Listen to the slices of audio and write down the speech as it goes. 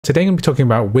Today I'm going to be talking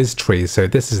about WizTree. So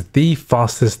this is the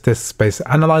fastest disk space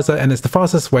analyzer, and it's the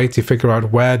fastest way to figure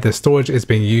out where the storage is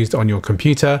being used on your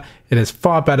computer. It is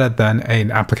far better than an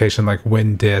application like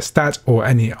WinDirstat or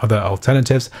any other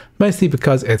alternatives, mostly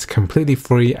because it's completely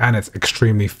free and it's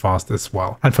extremely fast as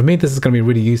well. And for me, this is going to be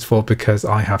really useful because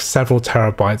I have several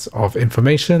terabytes of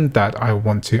information that I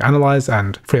want to analyze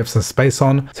and free up some space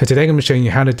on. So today I'm going to be showing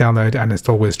you how to download and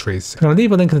install WizTree. So I'm going to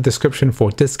leave a link in the description for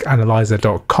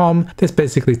diskanalyzer.com. This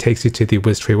basically takes you to the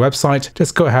WizTree website.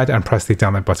 Just go ahead and press the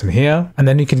download button here, and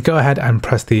then you can go ahead and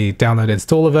press the download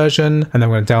installer version, and then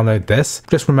we're going to download this.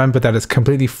 Just remember that it's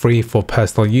completely free for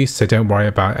personal use, so don't worry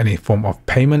about any form of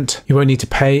payment. You won't need to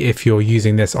pay if you're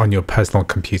using this on your personal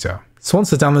computer. So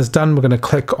once the download is done, we're going to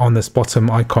click on this bottom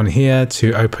icon here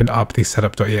to open up the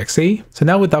setup.exe. So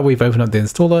now with that, we've opened up the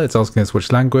installer. It's asking us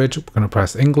which language. We're going to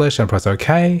press English and press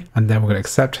OK. And then we're going to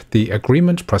accept the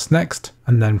agreement, press next,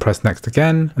 and then press next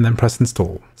again, and then press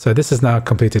install. So this is now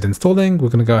completed installing. We're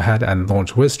going to go ahead and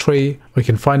launch WizTree. We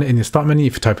can find it in your start menu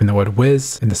if you type in the word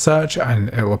Wiz in the search, and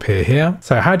it will appear here.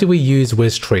 So how do we use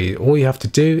WizTree? All you have to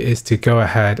do is to go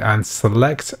ahead and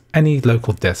select any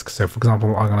local disk. So for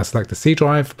example, I'm going to select the C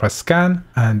drive, press scan,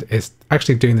 and it's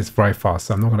actually doing this very fast.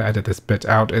 So I'm not going to edit this bit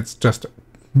out. It's just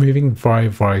moving very,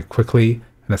 very quickly,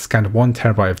 and it's scanned 1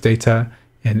 terabyte of data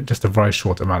in just a very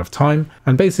short amount of time.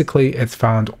 And basically it's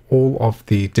found all of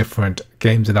the different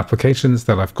games and applications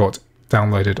that I've got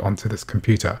downloaded onto this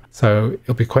computer. So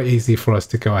it'll be quite easy for us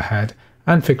to go ahead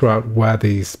and figure out where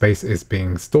the space is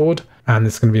being stored. And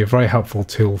it's going to be a very helpful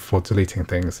tool for deleting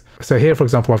things. So here, for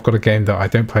example, I've got a game that I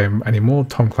don't play anymore,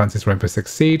 Tom Clancy's Rainbow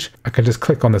Six Siege. I can just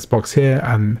click on this box here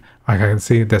and I can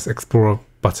see this Explorer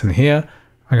button here.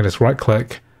 I can just right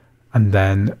click, and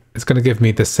then it's going to give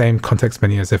me the same context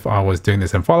menu as if I was doing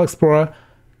this in File Explorer.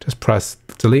 Just press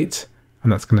delete,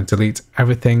 and that's going to delete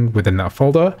everything within that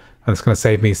folder, and it's going to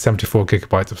save me 74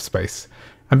 gigabytes of space.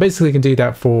 And basically you can do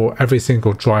that for every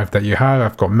single drive that you have.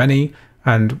 I've got many,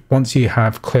 and once you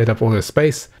have cleared up all the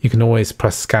space, you can always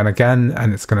press scan again,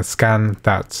 and it's going to scan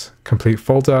that complete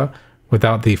folder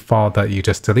without the file that you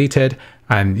just deleted,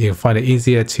 and you'll find it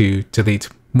easier to delete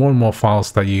more and more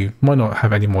files that you might not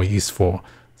have any more use for.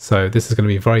 So this is going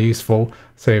to be very useful.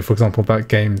 So for example, that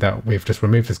game that we've just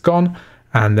removed is gone,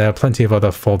 and there are plenty of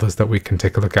other folders that we can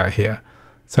take a look at here.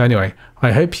 So anyway,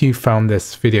 I hope you found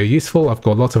this video useful. I've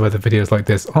got lots of other videos like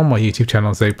this on my YouTube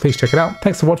channel, so please check it out.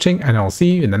 Thanks for watching, and I'll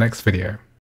see you in the next video.